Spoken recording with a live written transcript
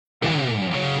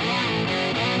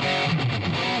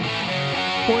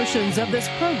Portions of this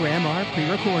program are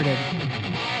pre-recorded.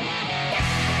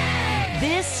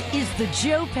 This is the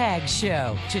Joe Pags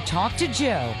Show. To talk to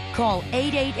Joe, call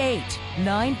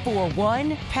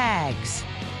 888-941-PAGS.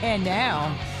 And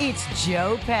now, it's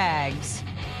Joe Pags.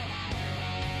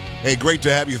 Hey, great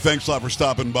to have you. Thanks a lot for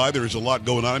stopping by. There's a lot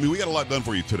going on. I mean, we got a lot done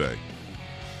for you today.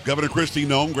 Governor Kristi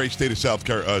Noem, great state of South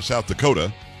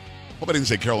Dakota. Hope I didn't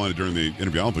say Carolina during the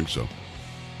interview. I don't think so.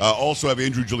 Also have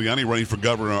Andrew Giuliani running for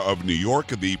governor of New York.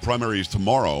 The primary is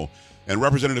tomorrow. And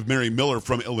Representative Mary Miller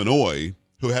from Illinois,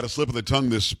 who had a slip of the tongue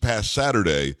this past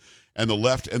Saturday, and the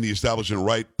left and the establishment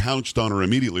right pounced on her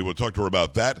immediately. We'll talk to her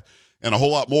about that and a whole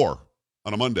lot more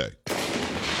on a Monday.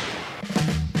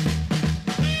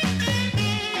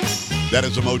 That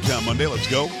is a Motown Monday. Let's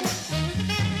go.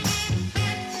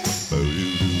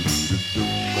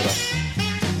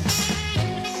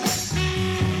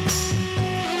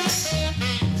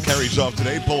 Carrie's off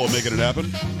today. Polo making it happen.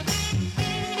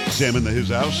 Sam in his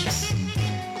house.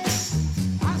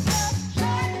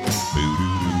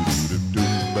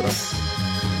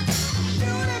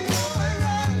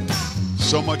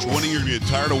 So much winning, you're going to get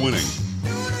tired of winning.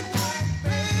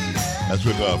 That's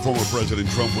what former President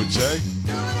Trump would say.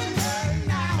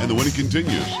 And the winning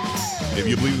continues. If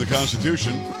you believe in the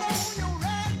Constitution,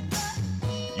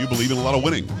 you believe in a lot of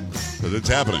winning, because it's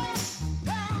happening.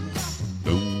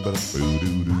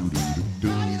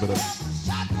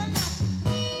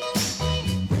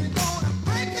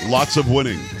 Lots of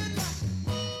winning.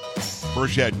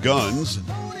 First you had guns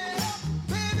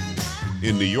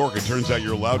in New York. It turns out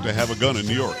you're allowed to have a gun in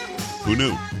New York. Who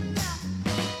knew?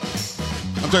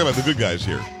 I'm talking about the good guys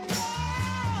here.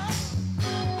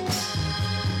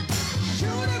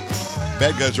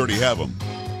 Bad guys already have them.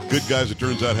 Good guys, it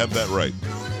turns out, have that right.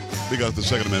 Because the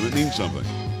Second Amendment means something.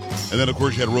 And then, of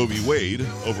course, you had Roe v. Wade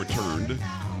overturned.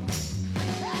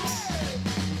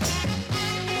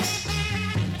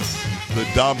 The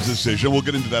Dobbs decision. We'll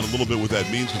get into that a little bit, what that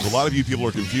means, because a lot of you people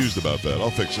are confused about that. I'll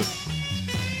fix it.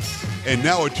 And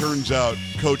now it turns out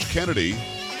Coach Kennedy,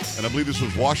 and I believe this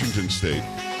was Washington State,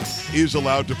 is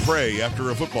allowed to pray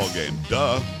after a football game.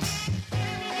 Duh.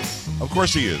 Of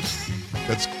course he is.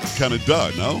 That's kind of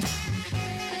duh, no?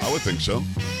 I would think so.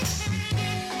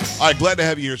 All right, glad to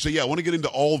have you here. So, yeah, I want to get into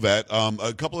all that.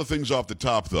 A couple of things off the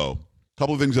top, though. A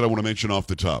couple of things that I want to mention off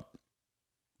the top.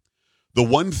 The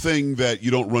one thing that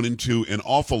you don't run into an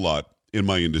awful lot in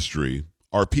my industry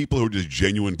are people who are just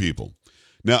genuine people.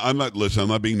 Now, I'm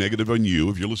not being negative on you.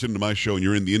 If you're listening to my show and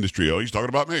you're in the industry, oh, he's talking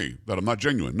about me, that I'm not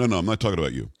genuine. No, I'm not talking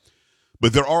about you.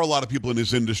 But there are a lot of people in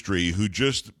this industry who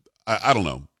just, I don't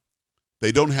know,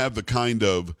 they don't have the kind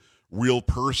of real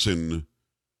persona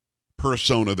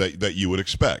that you would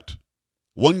expect.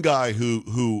 One guy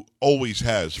who always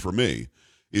has for me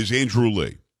is Andrew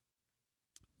Lee.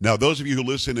 Now, those of you who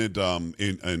listen at on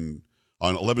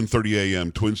 11:30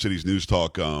 a.m. Twin Cities News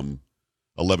Talk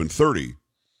 11:30,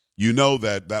 you know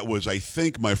that was, I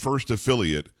think, my first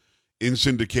affiliate in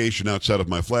syndication outside of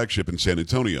my flagship in San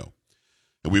Antonio.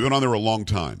 And we've been on there a long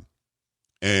time.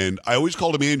 And I always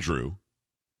called him Andrew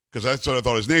because that's what I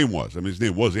thought his name was. I mean, his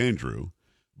name was Andrew,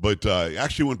 but he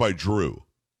actually went by Drew.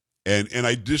 And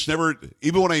I just never,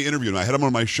 even when I interviewed him, I had him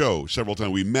on my show several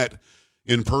times. We met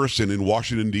in person in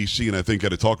Washington, D.C., and I think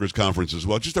at a talkers conference as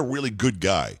well. Just a really good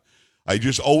guy. I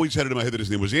just always had it in my head that his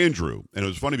name was Andrew. And it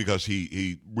was funny because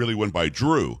he really went by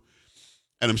Drew.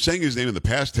 And I'm saying his name in the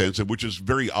past tense, which is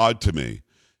very odd to me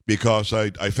because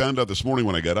I found out this morning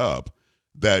when I got up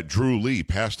that Drew Lee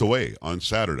passed away on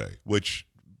Saturday, which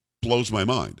blows my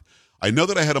mind. I know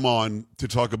that I had him on to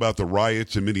talk about the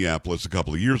riots in Minneapolis a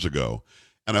couple of years ago.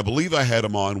 And I believe I had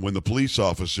him on when the police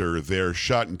officer there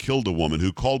shot and killed a woman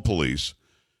who called police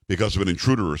because of an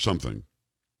intruder or something.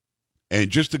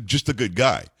 And just a good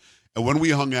guy. And when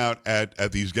we hung out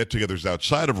at these get-togethers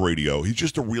outside of radio, he's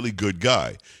just a really good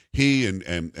guy. He and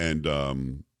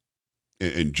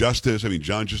Justice, I mean,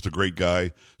 John's just a great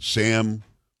guy. Sam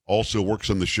also works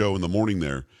on the show in the morning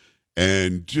there.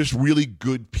 And just really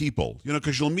good people. You know,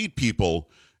 because you'll meet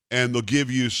people and they'll give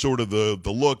you sort of the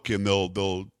look and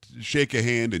they'll shake a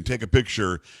hand and take a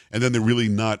picture, and then they're really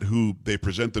not who they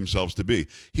present themselves to be.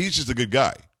 He's just a good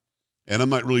guy. And I'm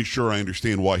not really sure I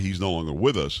understand why he's no longer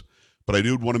with us. But I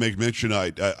do want to make mention,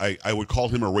 I would call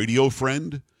him a radio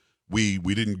friend. We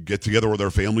didn't get together with our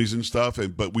families and stuff,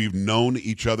 but we've known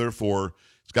each other for,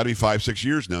 it's got to be 5-6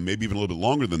 years now, maybe even a little bit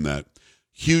longer than that.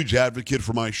 Huge advocate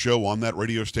for my show on that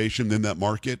radio station in that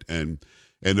market, and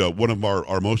one of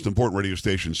our most important radio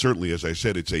stations, certainly, as I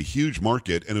said, it's a huge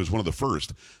market, and it was one of the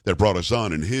first that brought us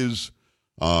on. And his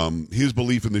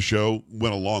belief in the show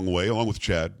went a long way, along with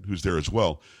Chad, who's there as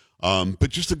well. But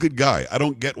just a good guy. I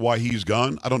don't get why he's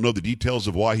gone. I don't know the details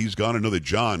of why he's gone. I know that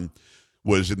John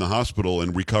was in the hospital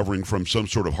and recovering from some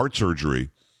sort of heart surgery,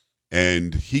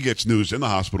 and he gets news in the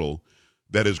hospital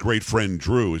that his great friend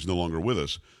Drew is no longer with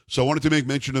us. So I wanted to make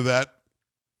mention of that.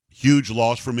 Huge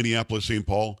loss for Minneapolis, St.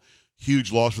 Paul.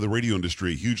 Huge loss for the radio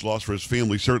industry. Huge loss for his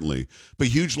family, certainly. But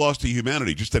huge loss to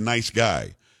humanity. Just a nice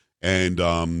guy.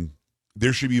 And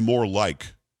there should be more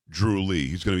like Drew Lee.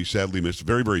 He's going to be sadly missed.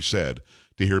 Very, very sad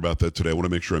to hear about that today. I want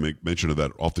to make sure I make mention of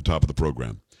that off the top of the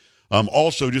program.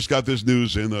 Also, just got this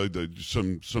news in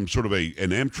some sort of an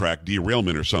Amtrak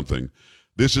derailment or something.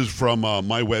 This is from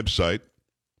my website.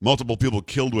 Multiple people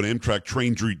killed when Amtrak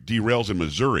train derails in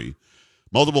Missouri.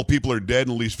 Multiple people are dead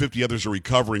and at least 50 others are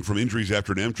recovering from injuries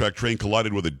after an Amtrak train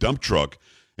collided with a dump truck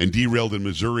and derailed in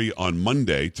Missouri on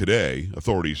Monday, today,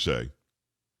 authorities say.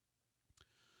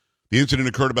 The incident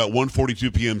occurred about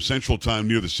 1:42 p.m. Central Time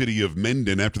near the city of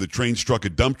Mendon after the train struck a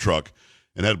dump truck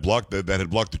and had blocked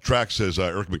the track, says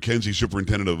Eric McKenzie,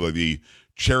 superintendent of the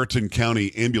Chariton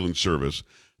County Ambulance Service.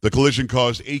 The collision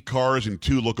caused 8 cars and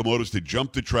 2 locomotives to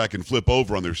jump the track and flip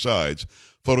over on their sides.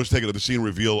 Photos taken at the scene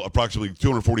reveal approximately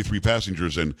 243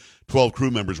 passengers and 12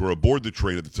 crew members were aboard the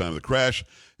train at the time of the crash.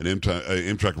 An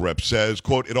Amtrak rep says,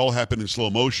 quote, "It all happened in slow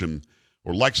motion,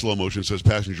 or like slow motion," says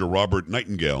passenger Robert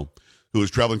Nightingale, who was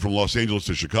traveling from Los Angeles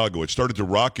to Chicago. It started to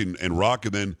rock and rock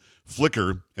and then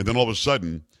flicker, and then all of a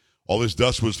sudden, all this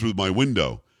dust was through my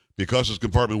window. Because his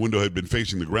compartment window had been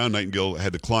facing the ground, Nightingale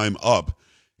had to climb up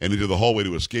and into the hallway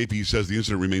to escape. He says the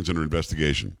incident remains under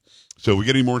investigation. So if we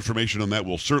get any more information on that,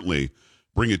 we'll certainly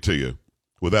bring it to you,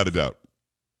 without a doubt.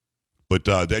 But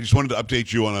I just wanted to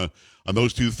update you on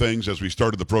those two things as we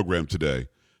started the program today.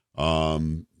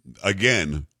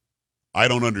 Again, I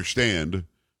don't understand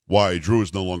why Drew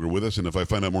is no longer with us, and if I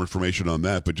find out more information on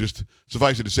that, but just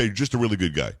suffice it to say, just a really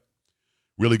good guy.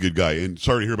 Really good guy. And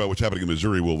sorry to hear about what's happening in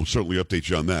Missouri. We'll certainly update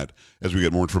you on that as we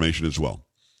get more information as well.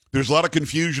 There's a lot of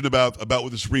confusion about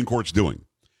what the Supreme Court's doing.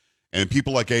 And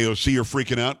people like AOC are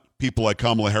freaking out. People like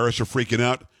Kamala Harris are freaking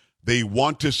out. They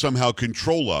want to somehow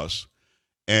control us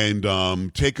and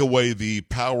take away the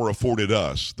power afforded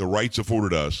us, the rights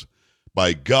afforded us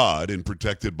by God and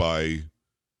protected by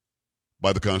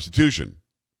the Constitution.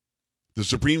 The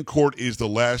Supreme Court is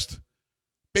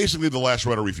basically the last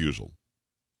right of refusal.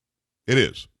 It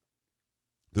is.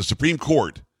 The Supreme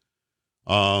Court,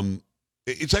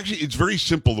 it's very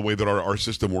simple the way that our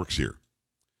system works here.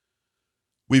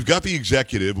 We've got the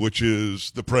executive, which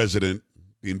is the president,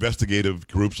 the investigative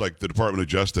groups like the Department of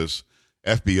Justice,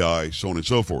 FBI, so on and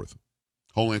so forth.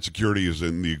 Homeland Security is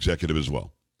in the executive as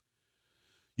well.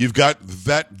 You've got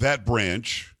that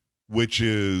branch, which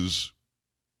is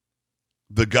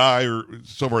the guy, or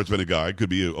so far it's been a guy, could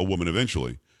be a woman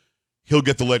eventually. He'll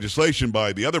get the legislation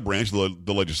by the other branch,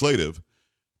 the legislative.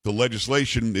 The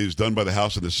legislation is done by the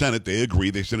House and the Senate. They agree.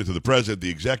 They send it to the president. The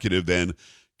executive then,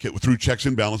 through checks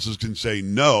and balances, can say,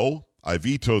 no, I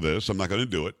veto this. I'm not going to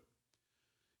do it.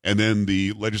 And then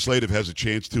the legislative has a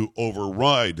chance to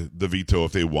override the veto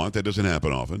if they want. That doesn't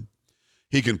happen often.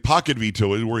 He can pocket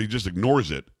veto it where he just ignores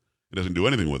it and doesn't do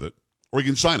anything with it. Or he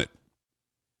can sign it.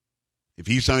 If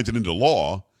he signs it into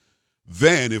law,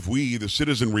 then if we, the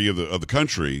citizenry of the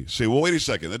country, say, well, wait a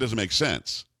second, that doesn't make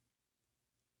sense,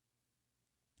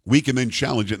 we can then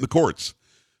challenge it in the courts.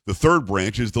 The third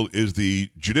branch is the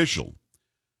judicial.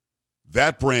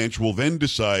 That branch will then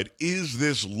decide, is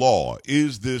this law,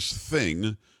 is this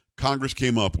thing Congress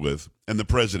came up with and the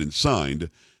president signed,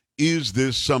 is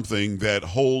this something that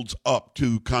holds up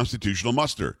to constitutional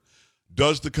muster?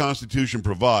 Does the Constitution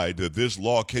provide that this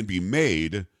law can be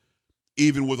made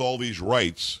even with all these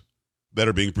rights that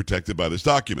are being protected by this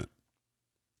document?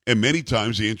 And many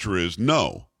times the answer is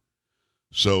no.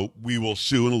 So we will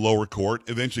sue in a lower court,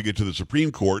 eventually get to the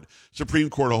Supreme Court. Supreme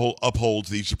Court upholds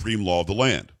the supreme law of the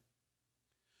land.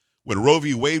 When Roe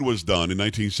v. Wade was done in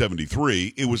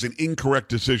 1973, it was an incorrect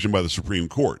decision by the Supreme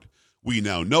Court. We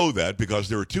now know that because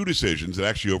there are 2 decisions that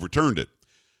actually overturned it.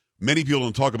 Many people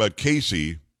don't talk about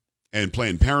Casey and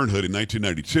Planned Parenthood in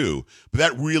 1992, but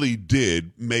that really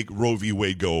did make Roe v.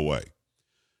 Wade go away.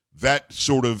 That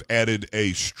sort of added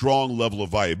a strong level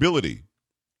of viability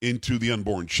into the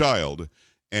unborn child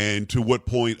and to what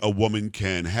point a woman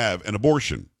can have an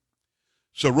abortion.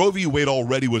 So Roe v. Wade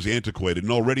already was antiquated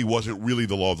and already wasn't really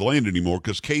the law of the land anymore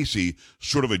because Casey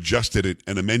sort of adjusted it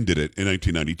and amended it in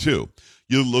 1992.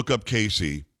 You look up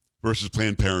Casey versus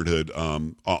Planned Parenthood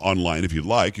online if you'd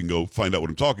like and go find out what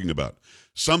I'm talking about.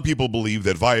 Some people believe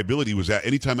that viability was at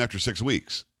any time after 6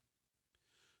 weeks.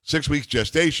 6 weeks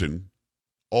gestation,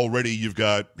 already you've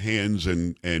got hands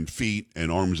and feet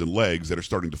and arms and legs that are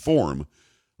starting to form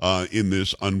in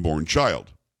this unborn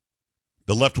child.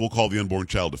 The left will call the unborn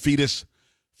child a fetus.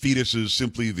 Fetus is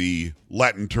simply the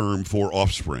Latin term for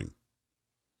offspring.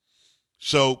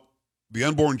 So the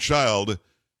unborn child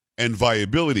and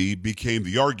viability became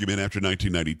the argument after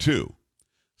 1992.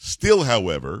 Still,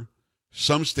 however,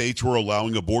 some states were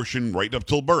allowing abortion right up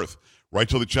till birth, right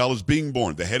till the child is being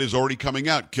born. The head is already coming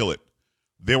out, kill it.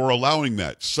 They were allowing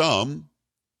that. Some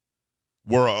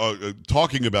were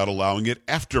talking about allowing it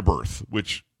after birth,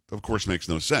 which, of course, makes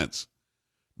no sense.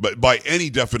 But by any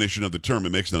definition of the term,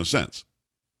 it makes no sense.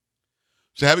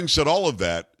 So having said all of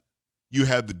that, you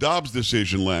had the Dobbs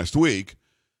decision last week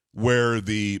where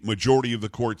the majority of the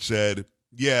court said,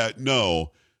 yeah,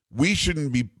 no, we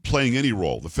shouldn't be playing any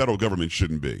role, the federal government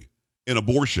shouldn't be, in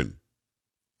abortion.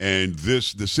 And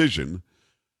this decision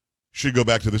should go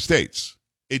back to the states.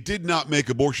 It did not make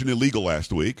abortion illegal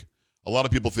last week. A lot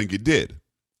of people think it did.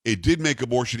 It did make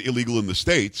abortion illegal in the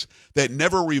states that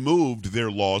never removed their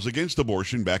laws against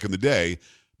abortion back in the day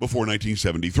before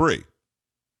 1973.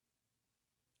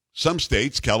 Some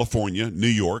states, California, New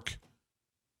York,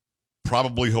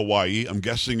 probably Hawaii, I'm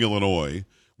guessing Illinois,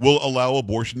 will allow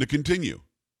abortion to continue.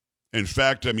 In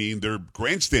fact, I mean, they're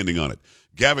grandstanding on it.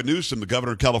 Gavin Newsom, the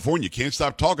governor of California, can't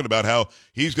stop talking about how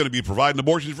he's going to be providing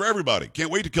abortions for everybody.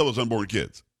 Can't wait to kill those unborn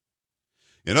kids.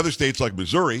 In other states like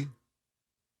Missouri,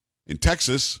 in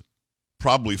Texas,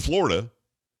 probably Florida,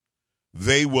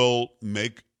 they will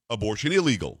make abortion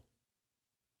illegal.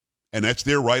 And that's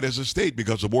their right as a state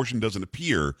because abortion doesn't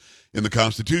appear in the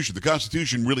Constitution. The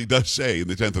Constitution really does say in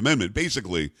the 10th Amendment,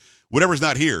 basically, whatever's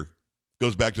not here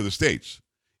goes back to the states.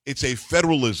 It's a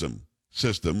federalism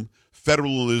system.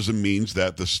 Federalism means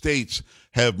that the states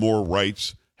have more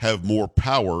rights, have more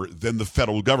power than the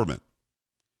federal government.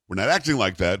 We're not acting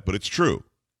like that, but it's true.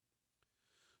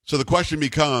 So the question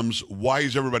becomes, why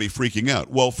is everybody freaking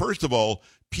out? Well, first of all,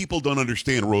 people don't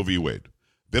understand Roe v. Wade.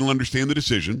 They don't understand the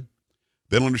decision.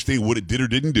 They don't understand what it did or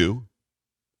didn't do.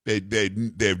 They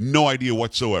have no idea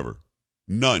whatsoever.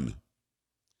 None.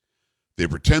 They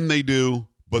pretend they do,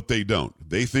 but they don't.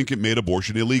 They think it made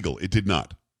abortion illegal. It did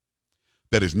not.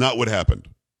 That is not what happened.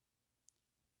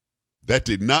 That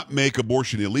did not make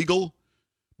abortion illegal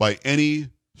by any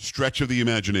stretch of the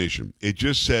imagination. It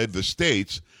just said the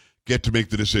states get to make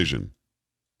the decision.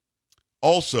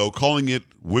 Also, calling it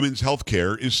women's health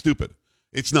care is stupid.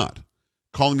 It's not.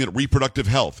 Calling it reproductive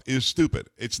health is stupid.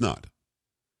 It's not.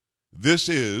 This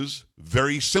is,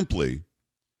 very simply,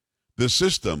 the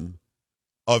system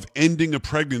of ending a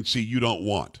pregnancy you don't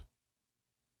want.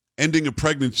 Ending a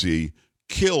pregnancy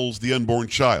kills the unborn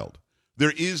child. There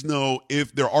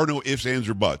are no ifs, ands,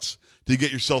 or buts to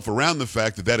get yourself around the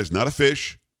fact that that is not a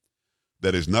fish,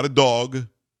 that is not a dog,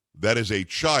 that is a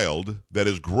child that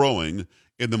is growing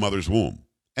in the mother's womb.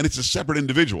 And it's a separate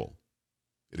individual.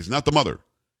 It is not the mother.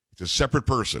 It's a separate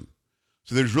person.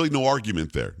 So there's really no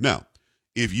argument there. Now,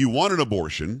 if you want an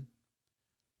abortion,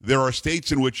 there are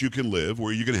states in which you can live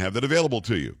where you can have that available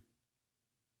to you.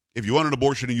 If you want an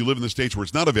abortion and you live in the states where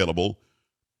it's not available,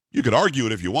 you could argue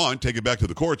it if you want, take it back to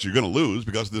the courts. You're going to lose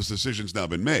because this decision's now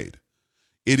been made.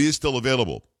 It is still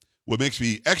available. What makes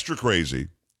me extra crazy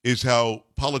is how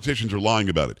politicians are lying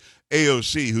about it.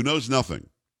 AOC, who knows nothing,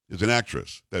 is an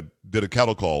actress that did a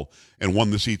cattle call and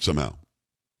won the seat somehow.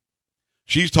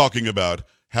 She's talking about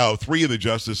how 3 of the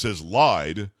justices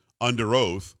lied under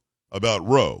oath about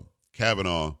Roe,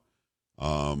 Kavanaugh,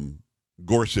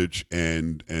 Gorsuch,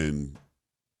 and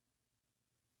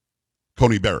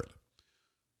Coney Barrett.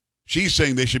 She's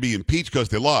saying they should be impeached because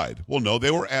they lied. Well, no,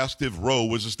 they were asked if Roe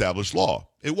was established law.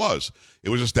 It was. It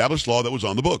was established law that was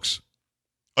on the books.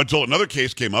 Until another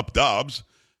case came up, Dobbs,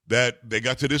 that they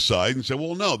got to decide and said,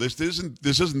 well, no, this isn't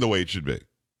the way it should be.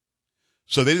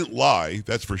 So they didn't lie,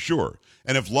 that's for sure.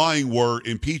 And if lying were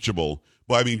impeachable,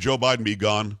 well, I mean, Joe Biden be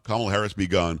gone, Kamala Harris be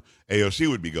gone, AOC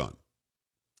would be gone.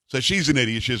 So she's an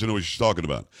idiot. She doesn't know what she's talking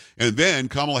about. And then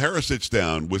Kamala Harris sits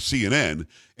down with CNN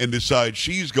and decides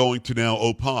she's going to now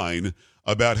opine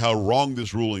about how wrong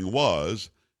this ruling was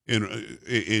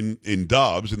in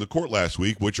Dobbs in the court last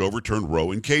week, which overturned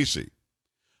Roe and Casey.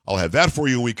 I'll have that for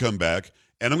you when we come back.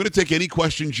 And I'm going to take any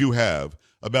questions you have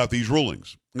about these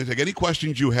rulings. I'm going to take any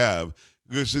questions you have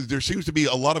because there seems to be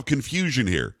a lot of confusion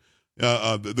here.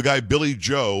 The guy Billy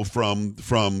Joe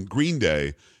from Green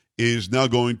Day is now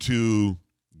going to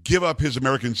give up his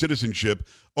American citizenship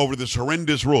over this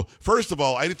horrendous rule. First of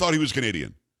all, I thought he was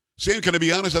Canadian. Sam, can I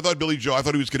be honest? I thought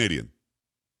he was Canadian.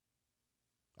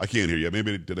 I can't hear you.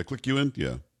 Maybe, did I click you in?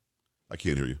 Yeah. I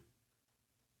can't hear you.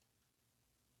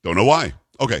 Don't know why.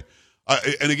 Okay.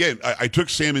 And again, I took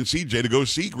Sam and CJ to go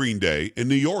see Green Day in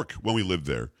New York when we lived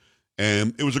there.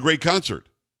 And it was a great concert.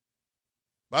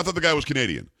 I thought the guy was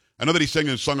Canadian. I know that he sang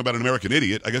a song about an American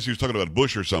idiot. I guess he was talking about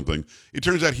Bush or something. It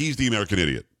turns out he's the American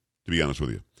idiot, to be honest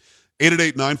with you.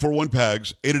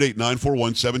 888-941-PAGS,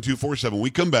 888-941-7247. When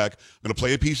we come back, I'm going to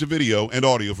play a piece of video and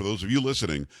audio for those of you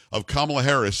listening of Kamala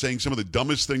Harris saying some of the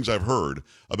dumbest things I've heard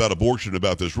about abortion,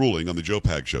 about this ruling on the Joe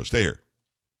Pags Show. Stay here.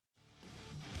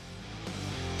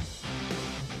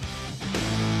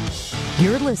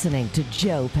 You're listening to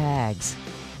Joe Pags.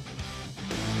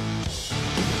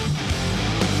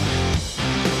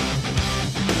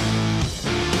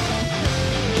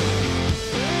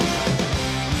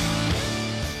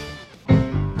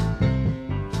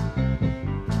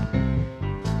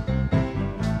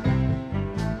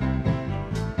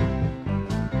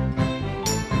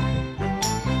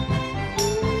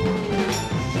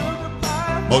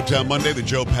 Motown Monday, the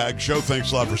Joe Pags Show.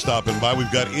 Thanks a lot for stopping by.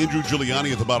 We've got Andrew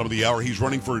Giuliani at the bottom of the hour. He's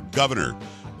running for governor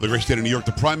of the great state of New York.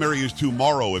 The primary is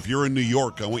tomorrow. If you're in New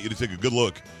York, I want you to take a good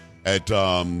look at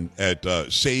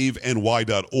saveny.org.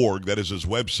 That is his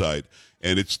website,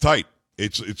 and it's tight.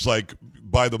 It's like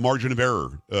by the margin of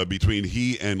error between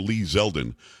he and Lee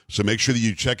Zeldin. So make sure that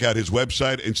you check out his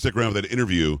website and stick around for that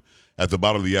interview at the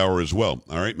bottom of the hour as well.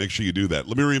 All right, make sure you do that.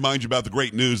 Let me remind you about the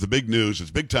great news, the big news.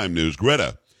 It's big-time news.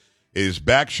 Greta is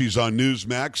back. She's on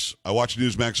Newsmax. I watch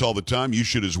Newsmax all the time. You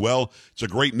should as well. It's a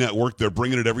great network. They're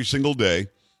bringing it every single day.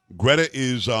 Greta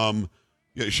is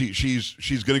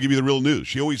she's going to give you the real news.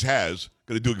 She always has.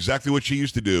 Going to do exactly what she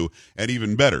used to do, and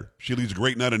even better. She leads a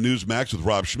great night on Newsmax with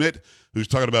Rob Schmidt, who's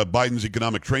talking about Biden's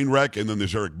economic train wreck, and then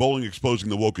there's Eric Bolling exposing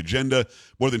the woke agenda.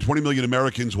 More than 20 million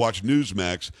Americans watch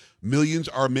Newsmax. Millions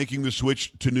are making the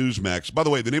switch to Newsmax. By the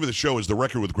way, the name of the show is The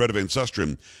Record with Greta Van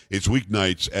Susteren. It's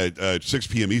weeknights at 6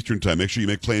 p.m. Eastern Time. Make sure you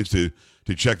make plans to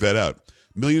check that out.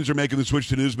 Millions are making the switch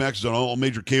to Newsmax. It's on all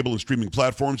major cable and streaming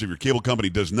platforms. If your cable company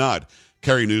does not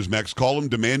carry Newsmax, call them,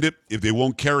 demand it. If they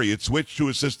won't carry it, switch to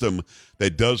a system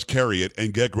that does carry it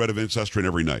and get Greta Van Susteren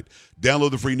every night.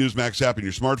 Download the free Newsmax app on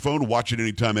your smartphone. Watch it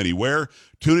anytime, anywhere.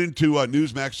 Tune into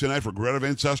Newsmax tonight for Greta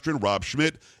Van Susteren, Rob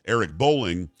Schmidt, Eric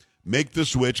Bolling. Make the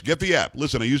switch. Get the app.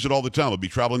 Listen, I use it all the time. I'll be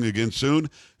traveling again soon,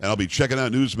 and I'll be checking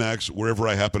out Newsmax wherever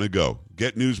I happen to go.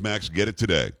 Get Newsmax. Get it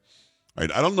today. All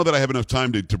right, I don't know that I have enough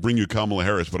time to bring you Kamala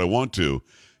Harris, but I want to,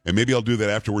 and maybe I'll do that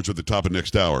afterwards at the top of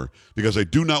next hour, because I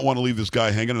do not want to leave this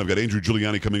guy hanging, and I've got Andrew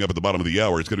Giuliani coming up at the bottom of the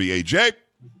hour. It's going to be AJ.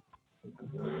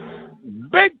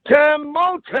 Big time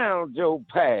Motown, Joe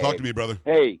Pags. Talk to me, brother.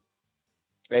 Hey,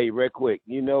 real quick.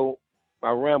 You know,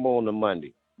 I ramble on the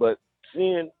Monday, but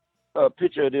seeing a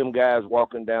picture of them guys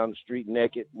walking down the street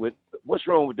naked, what's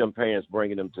wrong with them parents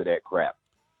bringing them to that crap?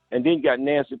 And then you got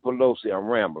Nancy Pelosi. I'm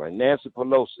rambling. Nancy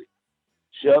Pelosi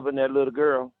shoving that little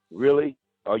girl. Really?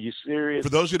 Are you serious? For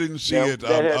those who didn't see it,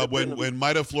 when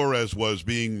Maida Flores was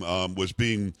being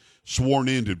sworn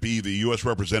in to be the U.S.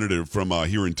 representative from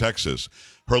here in Texas,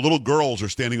 her little girls are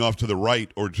standing off to the right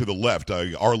or to the left,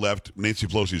 our left, Nancy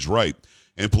Pelosi's right.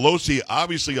 And Pelosi,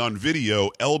 obviously on video,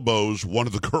 elbows one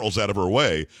of the girls out of her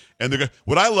way. And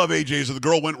what I love, AJ, is that the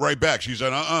girl went right back. She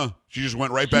said, She just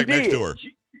went right back next to her.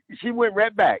 She went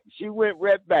right back.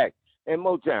 And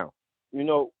Motown, you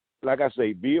know, like I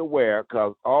say, be aware,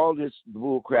 because all this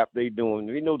bull crap they doing,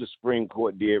 they know the Supreme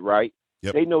Court did right.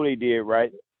 Yep. They know they did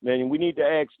right. Man, we need to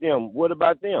ask them, what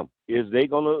about them? Is they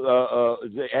going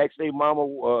to ask their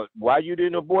mama, why you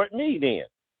didn't abort me then?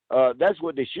 That's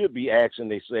what they should be asking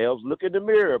themselves. Look in the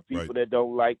mirror, people that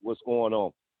don't like what's going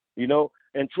on. You know,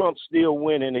 and Trump's still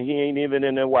winning, and he ain't even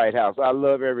in the White House. I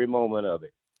love every moment of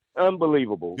it.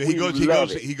 Unbelievable. Yeah, he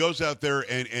goes out there,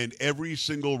 and every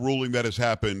single ruling that has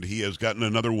happened, he has gotten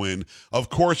another win. Of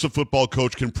course, a football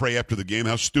coach can pray after the game.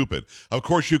 How stupid. Of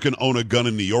course, you can own a gun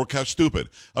in New York. How stupid.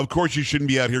 Of course, you shouldn't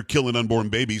be out here killing unborn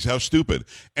babies. How stupid.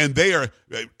 And they are,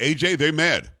 AJ, they're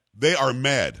mad. They are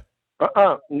mad.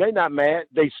 They're not mad.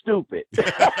 They stupid.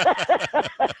 Well,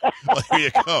 there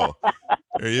you go.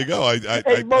 There you go. I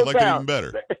like it even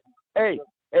better. Hey,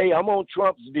 I'm on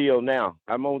Trump's deal now.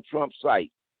 I'm on Trump's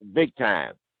site. Big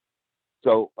time.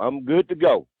 So I'm good to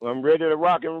go. I'm ready to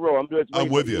rock and roll. I'm just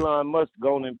waiting with for you. Elon Musk to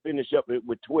go on and finish up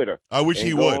with Twitter. I wish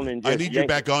he would. I need you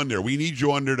back on there. We need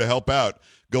you on there to help out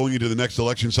going into the next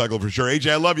election cycle for sure.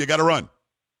 AJ, I love you. Got to run.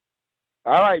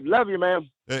 All right. Love you, man.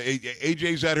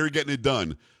 AJ's out here getting it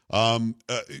done.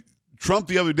 Trump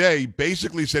the other day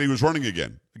basically said he was running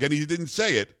again. Again, he didn't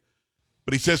say it,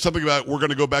 but he says something about we're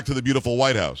going to go back to the beautiful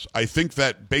White House. I think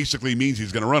that basically means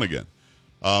he's going to run again.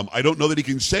 I don't know that he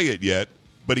can say it yet,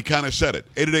 but he kind of said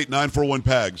it.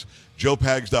 888-941-PAGS,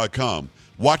 joepags.com.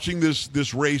 Watching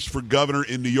this race for governor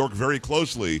in New York very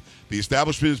closely. The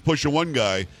establishment is pushing one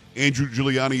guy. Andrew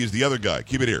Giuliani is the other guy.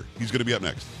 Keep it here. He's going to be up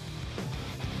next.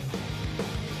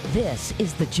 This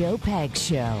is the Joe Pags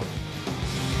Show.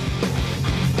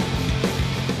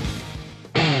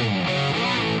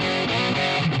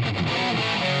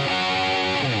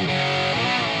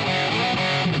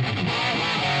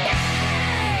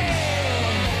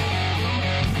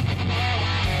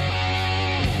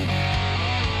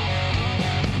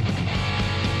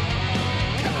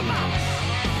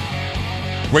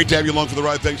 Great to have you along for the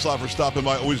ride. Thanks a lot for stopping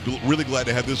by. Always really glad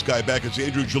to have this guy back. It's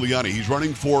Andrew Giuliani. He's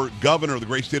running for governor of the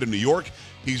great state of New York.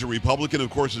 He's a Republican.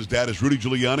 Of course, his dad is Rudy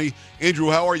Giuliani. Andrew,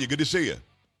 how are you? Good to see you.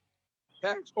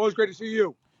 Thanks. Always great to see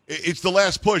you. It's the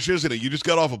last push, isn't it? You just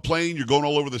got off a plane. You're going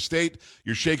all over the state.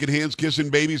 You're shaking hands, kissing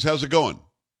babies. How's it going?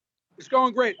 It's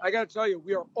going great. I got to tell you,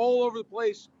 we are all over the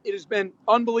place. It has been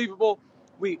unbelievable.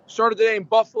 We started the day in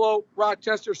Buffalo,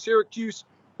 Rochester, Syracuse,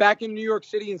 back in New York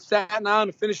City and Staten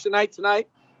Island to finish the night tonight.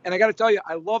 And I got to tell you,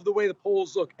 I love the way the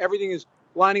polls look. Everything is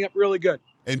lining up really good.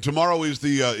 And tomorrow is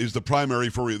the primary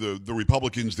for the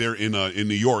Republicans there in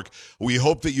New York. We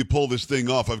hope that you pull this thing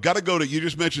off. I've got to go to, you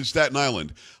just mentioned Staten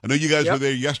Island. I know you guys were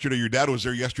there yesterday. Your dad was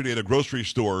there yesterday at a grocery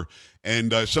store,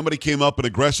 and somebody came up and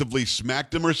aggressively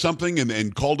smacked him or something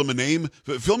and called him a name.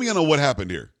 Fill me in on what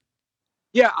happened here.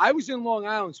 Yeah, I was in Long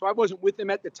Island, so I wasn't with him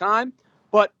at the time.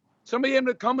 But somebody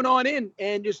ended up coming on in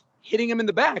and just hitting him in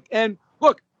the back. And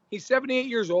look, he's 78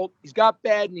 years old. He's got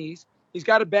bad knees. He's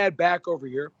got a bad back over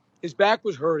here. His back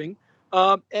was hurting.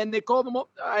 And they called him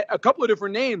a couple of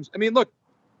different names. I mean, look,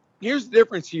 here's the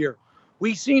difference here.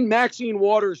 We've seen Maxine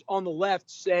Waters on the left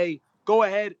say, go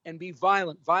ahead and be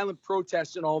violent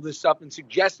protests and all this stuff and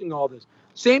suggesting all this.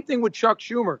 Same thing with Chuck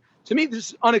Schumer. To me, this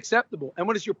is unacceptable. And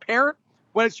when it's your parent,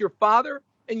 when it's your father,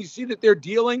 and you see that they're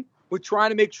dealing with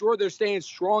trying to make sure they're staying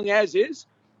strong as is,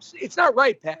 it's not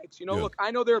right, Pags. Look, I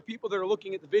know there are people that are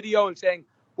looking at the video and saying,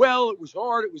 well, it was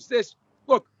hard, it was this.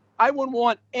 Look, I wouldn't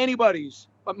want anybody's,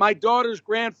 but my daughter's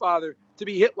grandfather, to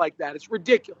be hit like that. It's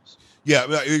ridiculous. Yeah,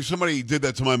 if somebody did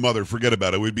that to my mother, forget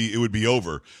about it. It would be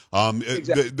over.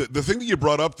 Exactly. The thing that you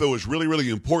brought up, though, is really, really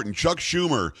important. Chuck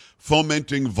Schumer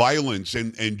fomenting violence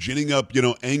and ginning up,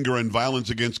 anger and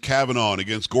violence against Kavanaugh and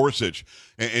against Gorsuch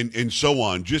and so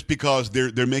on, just because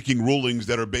they're making rulings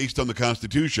that are based on the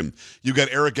Constitution. You've got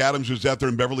Eric Adams, who's out there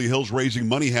in Beverly Hills raising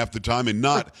money half the time and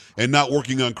not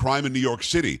working on crime in New York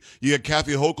City. You got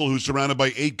Kathy Hochul, who's surrounded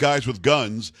by 8 guys with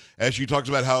guns, as she talks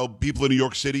about how people in New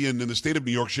York City and in the state of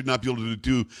New York should not be able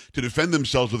to defend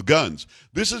themselves with guns.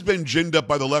 This has been ginned up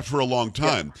by the left for a long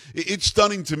time. Yeah. It's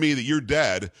stunning to me that your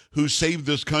dad, who saved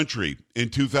this country in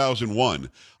 2001,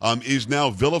 is now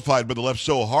vilified by the left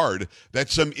so hard that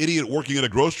some idiot working at a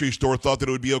grocery store thought that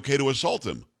it would be okay to assault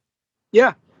him.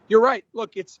 Yeah, you're right.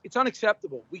 Look, it's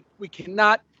unacceptable. We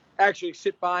cannot actually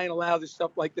sit by and allow this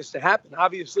stuff like this to happen.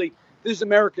 Obviously, this is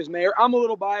America's mayor. I'm a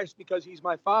little biased because he's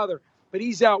my father, but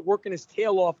he's out working his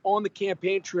tail off on the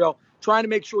campaign trail, trying to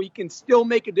make sure he can still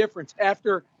make a difference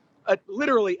after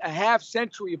literally a half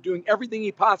century of doing everything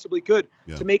he possibly could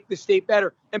to make the state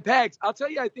better. And Pags, I'll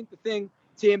tell you, I think the thing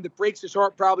to him that breaks his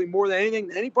heart probably more than anything,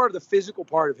 any part of the physical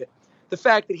part of it, the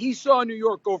fact that he saw New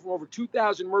York go from over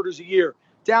 2,000 murders a year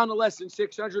down to less than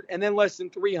 600 and then less than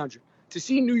 300. To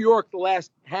see New York the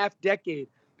last half decade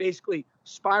basically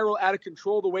spiral out of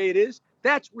control the way it is,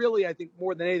 that's really, I think,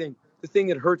 more than anything, the thing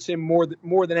that hurts him more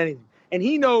than anything. And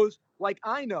he knows, like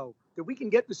I know, that we can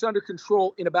get this under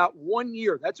control in about 1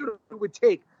 year. That's what it would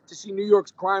take to see New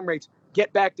York's crime rates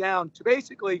get back down to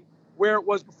basically where it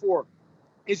was before.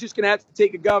 He's just going to have to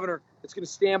take a governor that's going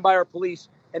to stand by our police.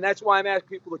 And that's why I'm asking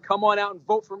people to come on out and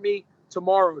vote for me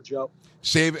tomorrow, Joe.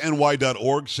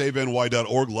 SaveNY.org,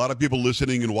 SaveNY.org. A lot of people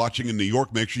listening and watching in New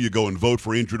York. Make sure you go and vote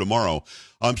for Andrew tomorrow.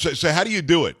 So how do you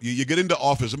do it? You get into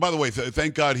office. And by the way,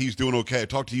 thank God he's doing okay. I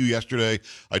talked to you yesterday.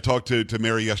 I talked to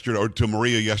Mary yesterday, or to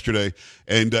Maria yesterday.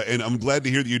 And I'm glad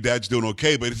to hear that your dad's doing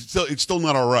okay, but it's still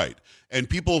not all right. And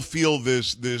people feel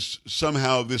this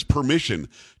permission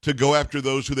to go after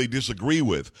those who they disagree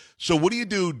with. So what do you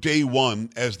do day one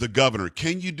as the governor?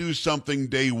 Can you do something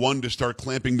day one to start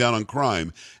clamping down on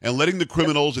crime and letting the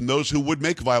criminals and those who would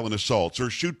make violent assaults or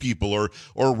shoot people or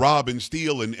rob and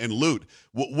steal and loot,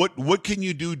 what can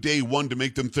you do day one to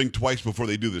make them think twice before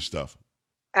they do this stuff?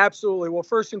 Absolutely. Well,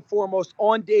 first and foremost,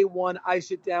 on day one, I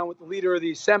sit down with the leader of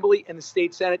the Assembly and the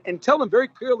State Senate and tell them very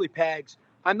clearly, Pags,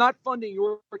 I'm not funding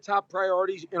your top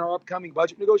priorities in our upcoming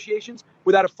budget negotiations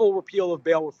without a full repeal of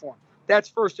bail reform. That's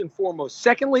first and foremost.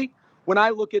 Secondly, when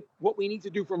I look at what we need to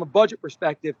do from a budget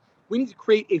perspective, we need to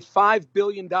create a $5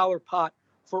 billion pot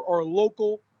for our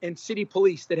local and city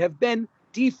police that have been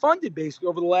defunded basically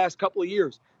over the last couple of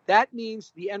years. That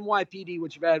means the NYPD,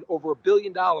 which have had over $1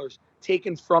 billion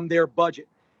taken from their budget.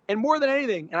 And more than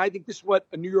anything, and I think this is what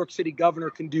a New York City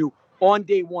governor can do on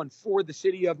day one for the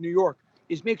city of New York,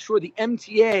 is make sure the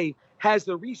MTA has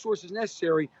the resources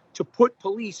necessary to put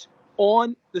police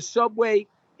on the subway,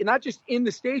 and not just in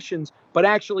the stations, but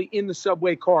actually in the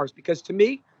subway cars. Because to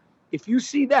me, if you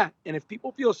see that, and if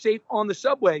people feel safe on the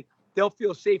subway, they'll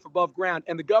feel safe above ground.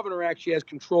 And the governor actually has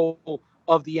control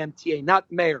of the MTA, not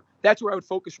the mayor. That's where I would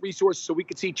focus resources so we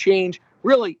could see change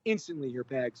really instantly here,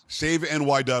 Pags.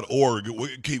 SaveNY.org.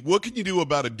 What can you do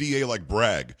about a DA like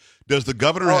Bragg? Does the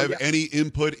governor have any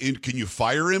input in? Can you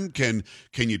fire him? Can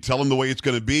you tell him the way it's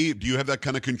going to be? Do you have that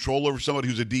kind of control over somebody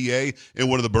who's a DA in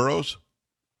one of the boroughs?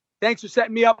 Thanks for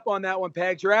setting me up on that one,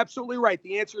 Pags. You're absolutely right.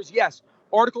 The answer is yes.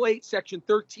 Article 8, Section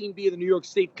 13B of the New York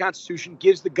State Constitution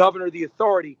gives the governor the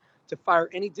authority to fire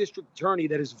any district attorney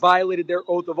that has violated their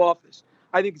oath of office.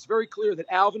 I think it's very clear that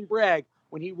Alvin Bragg,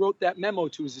 when he wrote that memo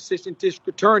to his assistant district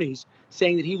attorneys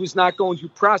saying that he was not going to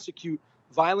prosecute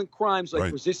violent crimes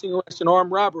like resisting arrest and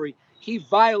armed robbery, he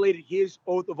violated his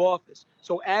oath of office.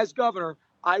 So as governor,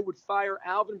 I would fire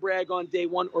Alvin Bragg on day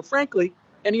one, or frankly,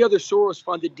 any other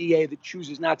Soros-funded DA that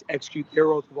chooses not to execute their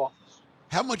oath of office.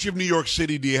 How much of New York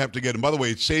City do you have to get? And by the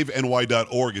way, it's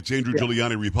SaveNY.org. It's Andrew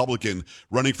Giuliani, Republican,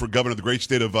 running for governor of the great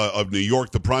state of New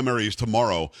York. The primary is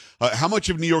tomorrow. How much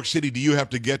of New York City do you have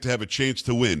to have a chance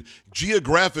to win?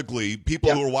 Geographically, people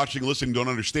who are watching, listening, don't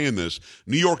understand this.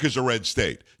 New York is a red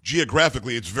state.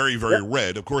 Geographically, it's very, very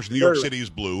red. Of course, New York City is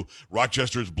blue.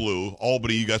 Rochester is blue.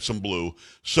 Albany, you got some blue.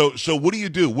 So what do you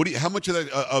do? How much of that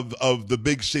of the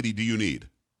big city do you need?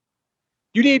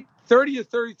 You need 30 to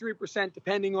 33%,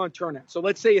 depending on turnout. So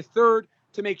let's say a third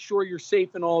to make sure you're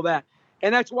safe and all that.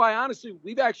 And that's why, honestly,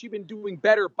 we've actually been doing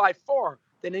better by far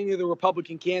than any of the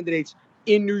Republican candidates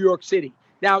in New York City.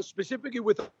 Now, specifically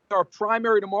with our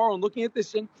primary tomorrow and looking at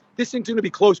this thing's going to be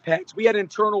close, Pags. We had an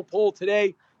internal poll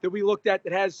today that we looked at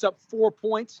that has up 4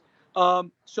 points.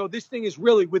 So this thing is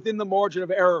really within the margin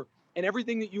of error. And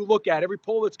everything that you look at, every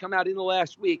poll that's come out in the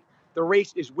last week, the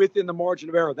race is within the margin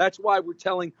of error. That's why we're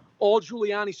telling all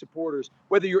Giuliani supporters,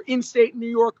 whether you're in state in New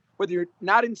York, whether you're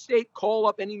not in state, call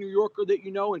up any New Yorker that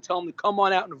you know and tell them to come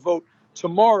on out and vote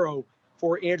tomorrow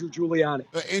for Andrew Giuliani.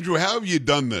 Andrew, how have you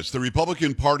done this? The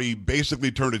Republican Party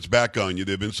basically turned its back on you.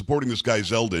 They've been supporting this guy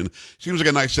Zeldin. Seems like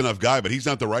a nice enough guy, but he's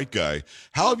not the right guy.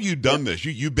 How have you done this?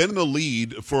 You've been in the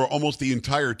lead for almost the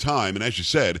entire time, and as you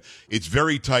said, it's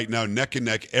very tight now, neck and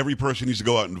neck. Every person needs to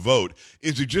go out and vote.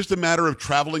 Is it just a matter of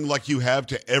traveling like you have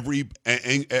to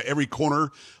every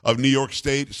corner of New York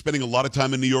State, spending a lot of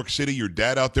time in New York City, your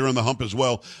dad out there on the hump as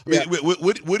well? I mean,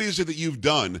 what is it that you've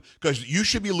done? Because you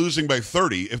should be losing by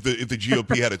 30 if the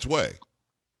GOP had its way.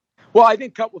 Well, I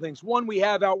think a couple things. One, we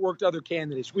have outworked other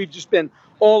candidates. We've just been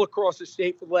all across the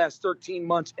state for the last 13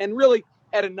 months and really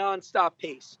at a nonstop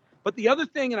pace. But the other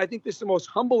thing, and I think this is the most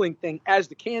humbling thing as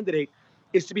the candidate,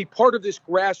 is to be part of this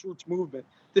grassroots movement,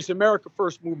 this America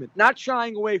First movement, not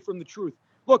shying away from the truth.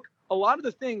 Look, a lot of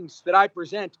the things that I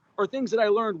present are things that I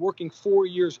learned working 4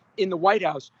 years in the White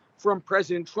House from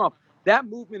President Trump. That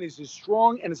movement is as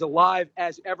strong and as alive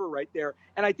as ever right there.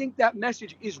 And I think that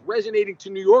message is resonating to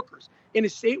New Yorkers in a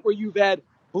state where you've had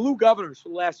blue governors for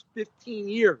the last 15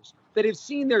 years that have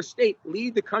seen their state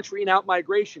lead the country in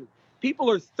outmigration. People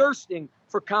are thirsting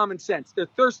for common sense. They're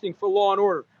thirsting for law and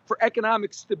order, for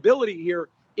economic stability here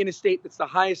in a state that's the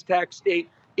highest tax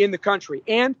state in the country,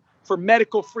 and for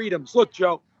medical freedoms. Look,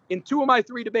 Joe, in 2 of my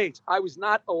 3 debates, I was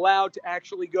not allowed to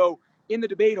actually go in the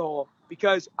debate hall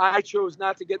because I chose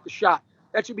not to get the shot.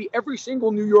 That should be every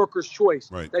single New Yorker's choice.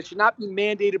 Right. That should not be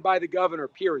mandated by the governor,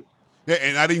 period. Yeah,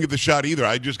 and I didn't get the shot either.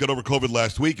 I just got over COVID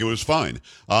last week. It was fine.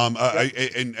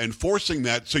 And forcing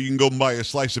that so you can go and buy a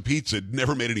slice of pizza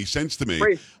never made any sense to me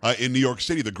in New York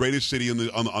City, the greatest city on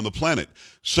the planet.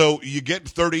 So you get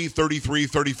 30, 33,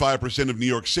 35% of New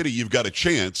York City, you've got a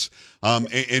chance.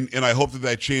 And I hope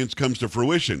that chance comes to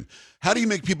fruition. How do you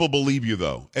make people believe you,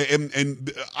 though?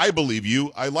 And I believe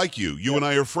you. I like you. You and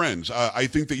I are friends. I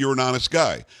think that you're an honest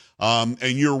guy.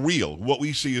 And you're real. What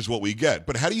we see is what we get.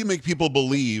 But how do you make people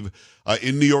believe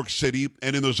in New York City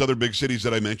and in those other big cities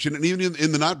that I mentioned, and even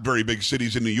in the not very big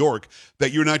cities in New York,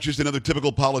 that you're not just another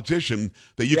typical politician,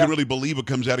 that you can really believe what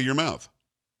comes out of your mouth?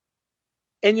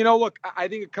 And, look, I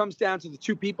think it comes down to the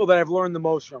 2 people that I've learned the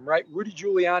most from, right? Rudy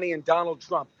Giuliani and Donald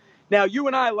Trump. Now, you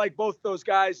and I like both those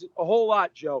guys a whole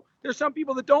lot, Joe. There's some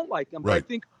people that don't like them, but I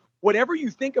think whatever you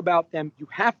think about them, you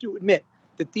have to admit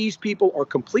that these people are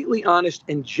completely honest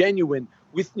and genuine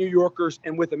with New Yorkers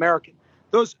and with Americans.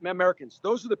 Those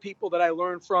are the people that I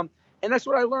learned from. And that's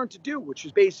what I learned to do, which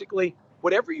is basically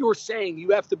whatever you're saying, you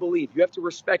have to believe. You have to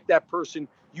respect that person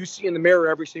you see in the mirror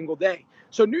every single day.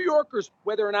 So New Yorkers,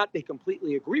 whether or not they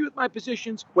completely agree with my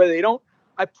positions, whether they don't,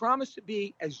 I promise to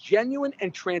be as genuine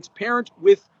and transparent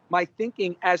with my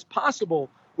thinking as possible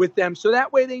with them. So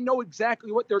that way they know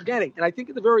exactly what they're getting. And I think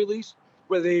at the very least,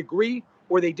 whether they agree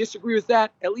or they disagree with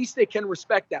that, at least they can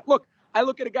respect that. Look, I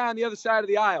look at a guy on the other side of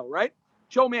the aisle, right?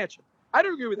 Joe Manchin. I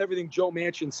don't agree with everything Joe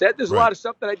Manchin said. There's a lot of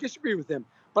stuff that I disagree with him,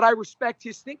 but I respect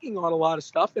his thinking on a lot of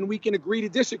stuff, and we can agree to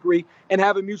disagree and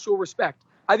have a mutual respect.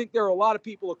 I think there are a lot of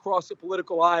people across the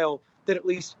political aisle that at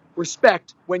least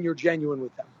respect when you're genuine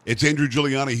with them. It's Andrew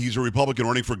Giuliani. He's a Republican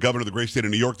running for governor of the great state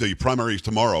of New York. The primary is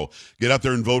tomorrow. Get out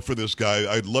there and vote for this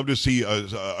guy. I'd love to see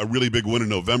a really big win in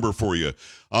November for you.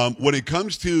 When it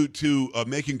comes to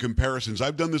making comparisons,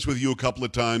 I've done this with you a couple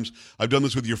of times. I've done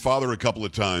this with your father a couple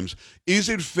of times. Is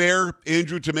it fair,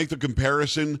 Andrew, to make the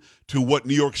comparison to what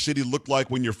New York City looked like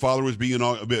when your father was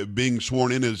being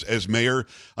sworn in as mayor?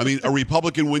 I mean, a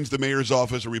Republican wins the mayor's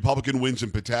office. A Republican wins in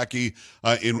Pataki,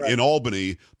 in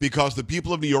Albany, because the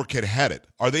people of New York had it.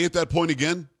 Are they at that point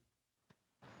again?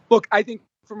 Look, I think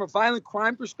from a violent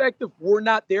crime perspective, we're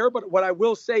not there. But what I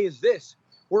will say is this.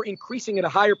 We're increasing at a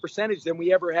higher percentage than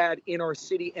we ever had in our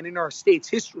city and in our state's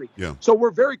history. Yeah. So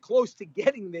we're very close to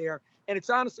getting there. And it's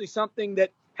honestly something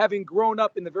that, having grown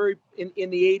up in the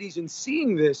 80s and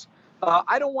seeing this,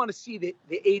 I don't want to see the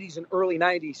 80s and early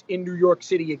 90s in New York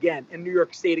City again, in New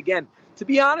York State again. To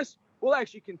be honest, we'll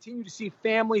actually continue to see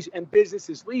families and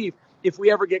businesses leave if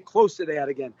we ever get close to that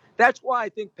again. That's why I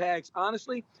think, Pags,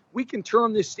 honestly, we can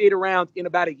turn this state around in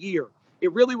about a year.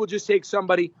 It really will just take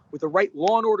somebody with the right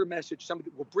law and order message,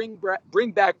 somebody who will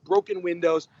bring back broken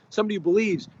windows, somebody who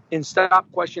believes in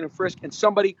stop, question, and frisk, and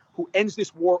somebody who ends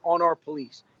this war on our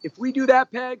police. If we do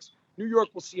that, Pags, New York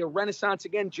will see a renaissance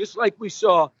again, just like we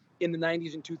saw in the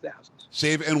 90s and 2000s.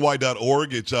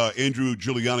 SaveNY.org. It's Andrew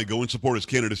Giuliani. Go and support his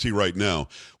candidacy right now.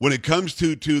 When it comes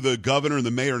to the governor and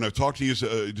the mayor, and I've talked to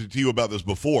you about this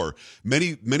before,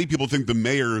 many people think the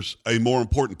mayor's a more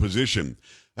important position.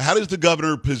 How does the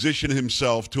governor position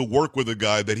himself to work with a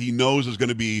guy that he knows is going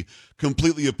to be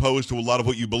completely opposed to a lot of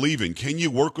what you believe in? Can you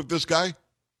work with this guy?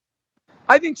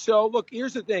 I think so. Look,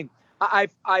 here's the thing.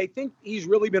 I think he's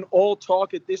really been all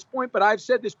talk at this point, but I've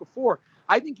said this before.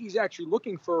 I think he's actually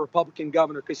looking for a Republican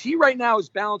governor because he right now is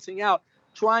balancing out,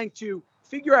 trying to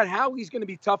figure out how he's going to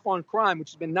be tough on crime,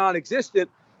 which has been non-existent,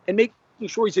 and making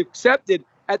sure he's accepted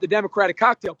at the Democratic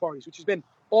cocktail parties, which has been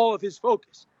all of his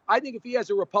focus. I think if he has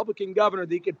a Republican governor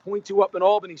that he could point to up in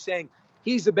Albany saying,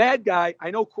 he's the bad guy,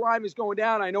 I know crime is going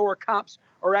down, I know our cops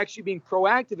are actually being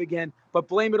proactive again, but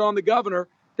blame it on the governor,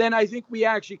 then I think we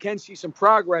actually can see some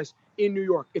progress in New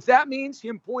York. If that means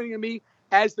him pointing to me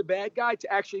as the bad guy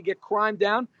to actually get crime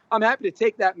down, I'm happy to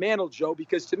take that mantle, Joe,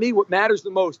 because to me what matters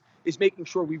the most is making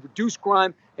sure we reduce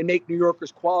crime and make New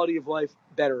Yorkers' quality of life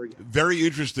better again. Very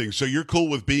interesting. So you're cool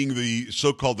with being the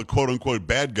so-called, the quote-unquote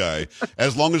bad guy,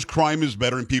 as long as crime is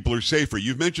better and people are safer.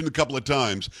 You've mentioned a couple of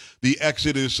times the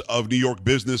exodus of New York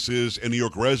businesses and New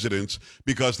York residents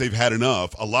because they've had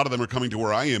enough. A lot of them are coming to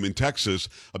where I am in Texas,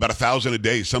 about 1,000 a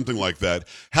day, something like that.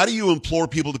 How do you implore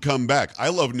people to come back? I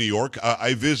love New York.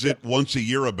 I visit once a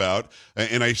year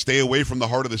and I stay away from the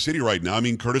heart of the city right now. I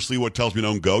mean, Curtis Leawood tells me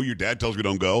don't go. Your dad tells me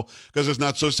don't go because it's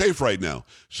not so safe right now.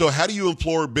 So how do you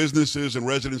implore businesses and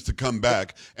residents to come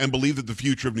back and believe that the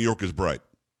future of New York is bright?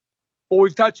 Well,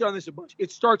 we've touched on this a bunch.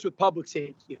 It starts with public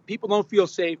safety. If people don't feel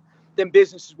safe, then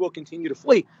businesses will continue to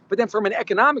flee. But then from an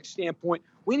economic standpoint,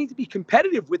 we need to be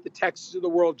competitive with the Texas of the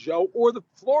world, Joe, or the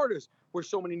Floridas, where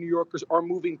so many New Yorkers are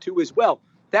moving to as well.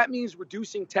 That means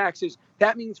reducing taxes.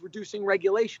 That means reducing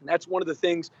regulation. That's one of the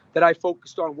things that I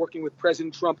focused on working with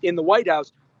President Trump in the White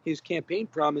House. His campaign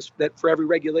promise that for every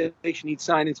regulation he'd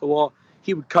sign into law,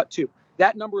 he would cut 2.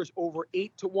 That number is over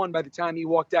 8-1 by the time he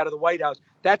walked out of the White House.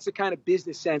 That's the kind of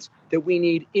business sense that we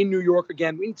need in New York.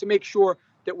 Again, we need to make sure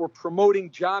that we're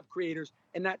promoting job creators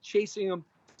and not chasing them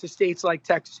to states like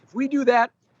Texas. If we do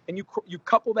that and you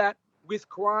couple that with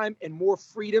crime and more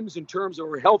freedoms in terms of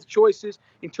our health choices,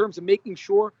 in terms of making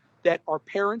sure that our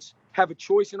parents have a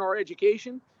choice in our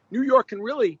education, New York can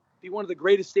really be one of the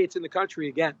greatest states in the country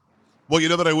again. Well, you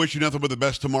know that I wish you nothing but the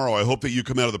best tomorrow. I hope that you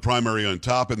come out of the primary on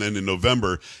top, and then in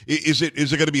November, is it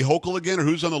going to be Hochul again, or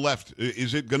who's on the left?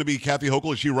 Is it going to be Kathy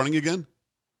Hochul? Is she running again?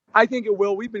 I think it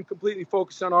will. We've been completely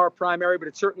focused on our primary, but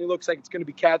it certainly looks like it's going to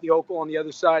be Kathy Hochul on the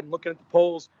other side. And looking at the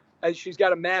polls, as she's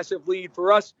got a massive lead.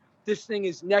 For us, this thing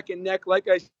is neck and neck. Like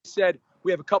I said,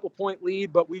 we have a couple-point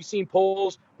lead, but we've seen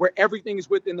polls where everything is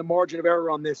within the margin of error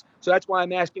on this. So that's why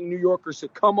I'm asking New Yorkers to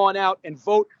come on out and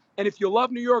vote. And if you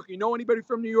love New York, you know anybody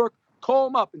from New York, call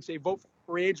them up and say, vote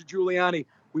for Andrew Giuliani.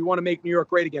 We want to make New York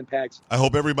great again, Pags. I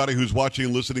hope everybody who's watching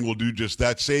and listening will do just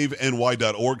that.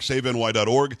 SaveNY.org,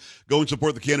 SaveNY.org. Go and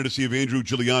support the candidacy of Andrew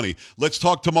Giuliani. Let's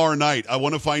talk tomorrow night. I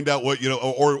want to find out what,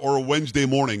 or Wednesday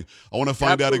morning. I want to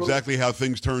find out exactly how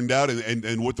things turned out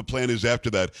and what the plan is after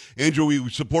that. Andrew, we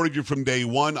supported you from day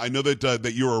one. I know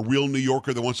that you're a real New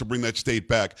Yorker that wants to bring that state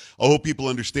back. I hope people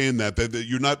understand that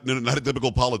you're not a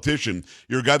typical politician.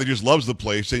 You're a guy that just loves the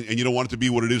place, and you don't want it to be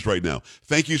what it is right now.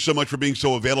 Thank you so much for being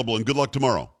so available, and good luck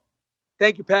tomorrow.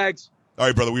 Thank you, Pags. All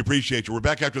right, brother. We appreciate you. We're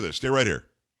back after this. Stay right here.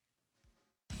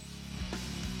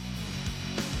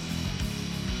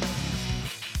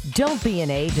 Don't be an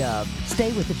A-dub.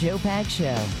 Stay with the Joe Pag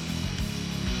Show.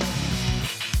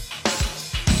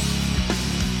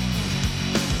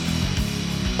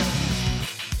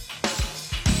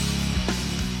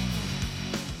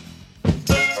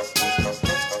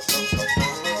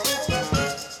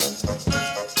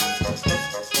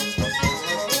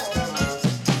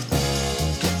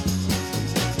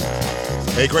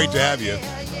 Hey, great to have you.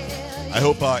 I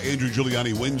hope Andrew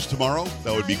Giuliani wins tomorrow.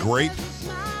 That would be great.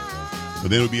 But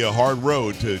then it would be a hard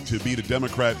road to beat a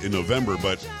Democrat in November,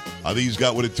 but I think he's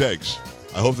got what it takes.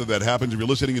 I hope that happens. If you're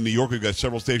listening in New York, we've got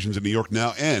several stations in New York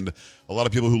now, and a lot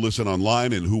of people who listen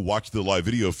online and who watch the live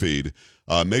video feed.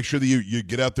 Make sure that you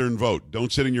get out there and vote.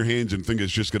 Don't sit in your hands and think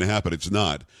it's just going to happen. It's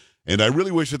not. And I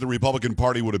really wish that the Republican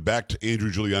Party would have backed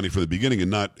Andrew Giuliani from the beginning and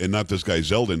not this guy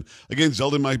Zeldin. Again,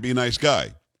 Zeldin might be a nice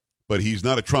guy, but he's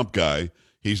not a Trump guy.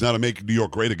 He's not a make New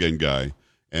York great again guy.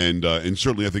 And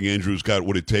certainly I think Andrew's got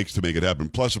what it takes to make it happen.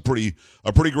 Plus a pretty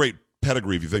great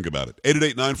pedigree if you think about it.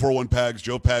 888-941-PAGS,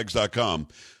 joepags.com.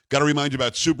 Got to remind you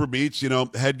about Super Beets. You know,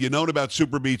 had you known about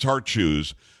Super Beets heart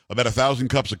chews about 1,000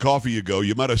 cups of coffee ago,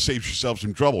 you might have saved yourself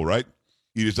some trouble, right?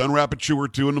 You just unwrap a chew or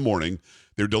two in the morning.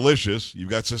 They're delicious. You've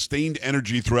got sustained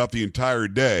energy throughout the entire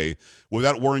day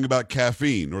without worrying about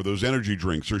caffeine or those energy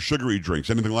drinks or sugary drinks,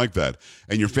 anything like that.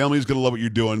 And your family's going to love what you're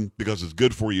doing because it's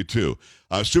good for you, too.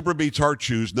 Super Beets Heart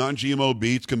Chews, non-GMO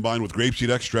beets combined with grapeseed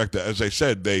extract. As I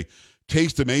said, they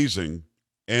taste amazing,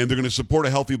 and they're going to support a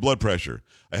healthy blood pressure,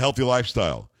 a healthy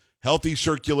lifestyle, healthy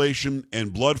circulation,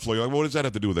 and blood flow. You're like, what does that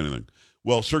have to do with anything?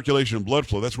 Well, circulation and blood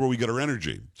flow, that's where we get our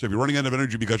energy. So if you're running out of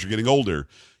energy because you're getting older,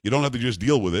 you don't have to just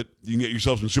deal with it. You can get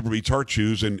yourself some Super Beets Heart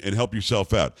Chews and help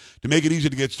yourself out. To make it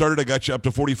easy to get started, I got you up to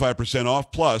 45%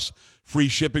 off, plus free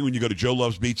shipping when you go to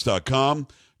joelovesbeets.com,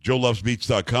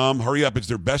 joelovesbeets.com. Hurry up, it's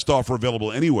their best offer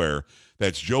available anywhere.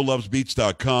 That's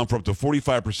joelovesbeets.com for up to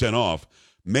 45% off.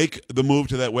 Make the move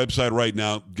to that website right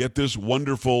now. Get this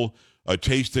wonderful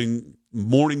tasting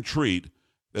morning treat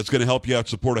that's going to help you out,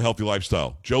 support a healthy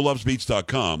lifestyle.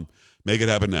 joelovesbeets.com. Make it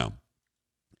happen now.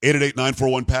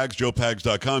 888-941-PAGS,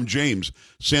 joepags.com. James,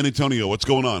 San Antonio, what's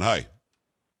going on? Hi.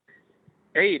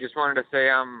 Hey, just wanted to say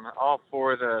I'm all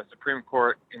for the Supreme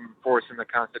Court enforcing the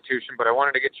Constitution, but I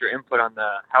wanted to get your input on the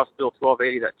House Bill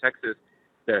 1280 that Texas,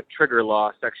 the trigger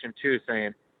law, Section 2,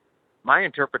 saying, my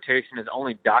interpretation is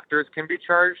only doctors can be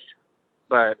charged,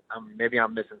 but maybe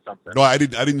I'm missing something. No, I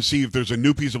didn't see if there's a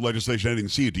new piece of legislation. I didn't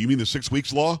see it. Do you mean the 6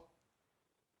 weeks law?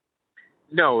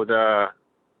 No,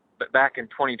 but back in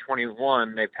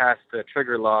 2021, they passed the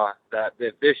trigger law that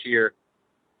this year,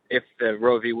 if the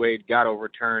Roe v. Wade got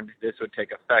overturned, this would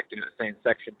take effect. And it was saying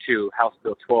Section 2, House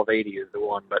Bill 1280 is the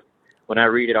one. But when I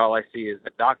read it, all I see is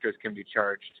that doctors can be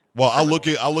charged. Well, I'll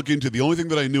look into the only thing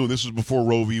that I knew, and this was before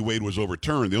Roe v. Wade was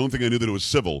overturned. The only thing I knew that it was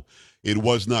civil. It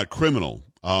was not criminal.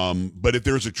 But if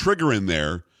there's a trigger in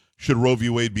there, should Roe v.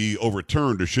 Wade be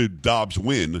overturned, or should Dobbs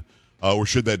win, or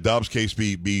should that Dobbs case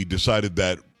be decided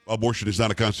that abortion is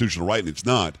not a constitutional right, and it's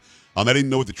not? I didn't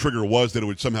know what the trigger was that it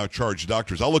would somehow charge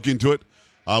doctors. I'll look into it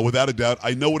without a doubt.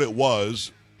 I know what it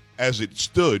was as it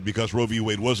stood because Roe v.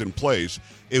 Wade was in place.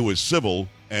 It was civil,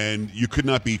 and you could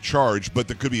not be charged, but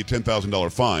there could be a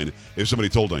 $10,000 fine if somebody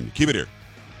told on you. Keep it here.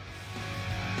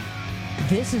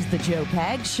 This is the Joe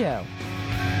Pag Show.